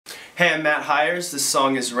Hey, I'm Matt Hires. This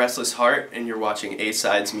song is Restless Heart, and you're watching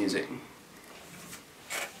A-Sides Music.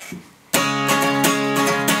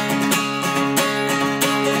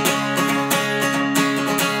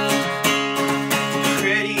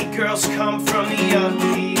 Pretty girls come from the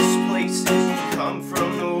ugliest places, you come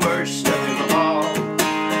from the worst of them all.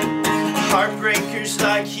 Heartbreakers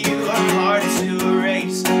like you are hard to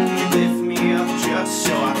erase, you lift me up just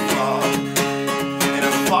so I fall. And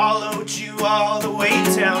I followed you all the way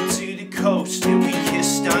down to the coast, and we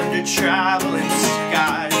kissed under traveling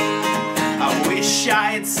skies. I wish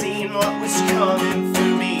I had seen what was coming for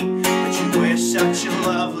me, but you wear such a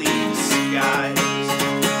lovely disguise.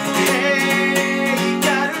 Hey, you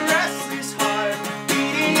got a restless heart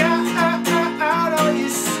beating out on your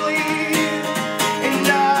sleeve, and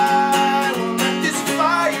I won't let this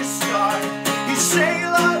fire start. You say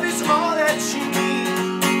love is all that you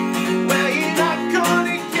need, well, you're not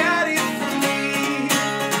gonna get it from me.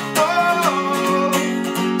 Oh,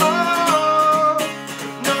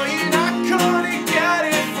 no, you're not gonna get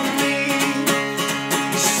it from me.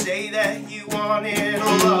 You say that you wanted a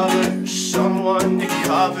lover, someone to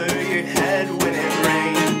cover your head when it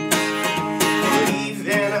rains. But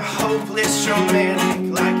even a hopeless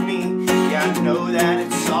romantic like me, yeah, I know that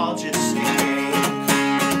it's all just a game.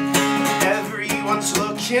 Everyone's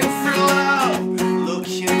looking for love,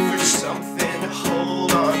 looking for something to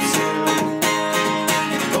hold on to.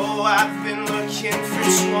 Oh, I've been looking for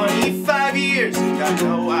 25 years, and I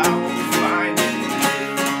know I won't find it in you.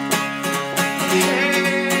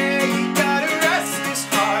 Hey, you got a restless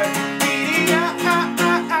heart beating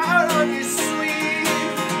out on your sleeve,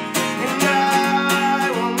 and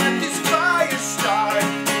I won't let this fire start.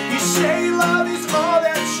 You say love is all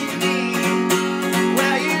that you need,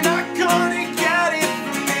 well, you're not gonna get it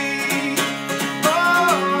from me.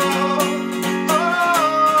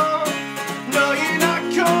 No, you're not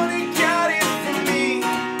gonna get it from me.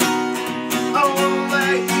 I won't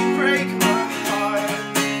let you break my heart.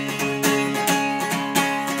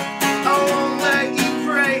 I won't let you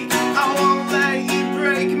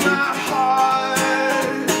break my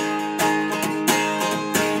heart.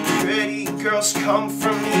 Pretty girls come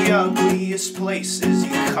from the ugliest places,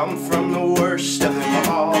 you come from the worst of them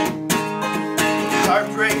all.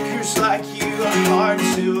 Heartbreakers like you are hard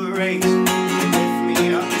to erase.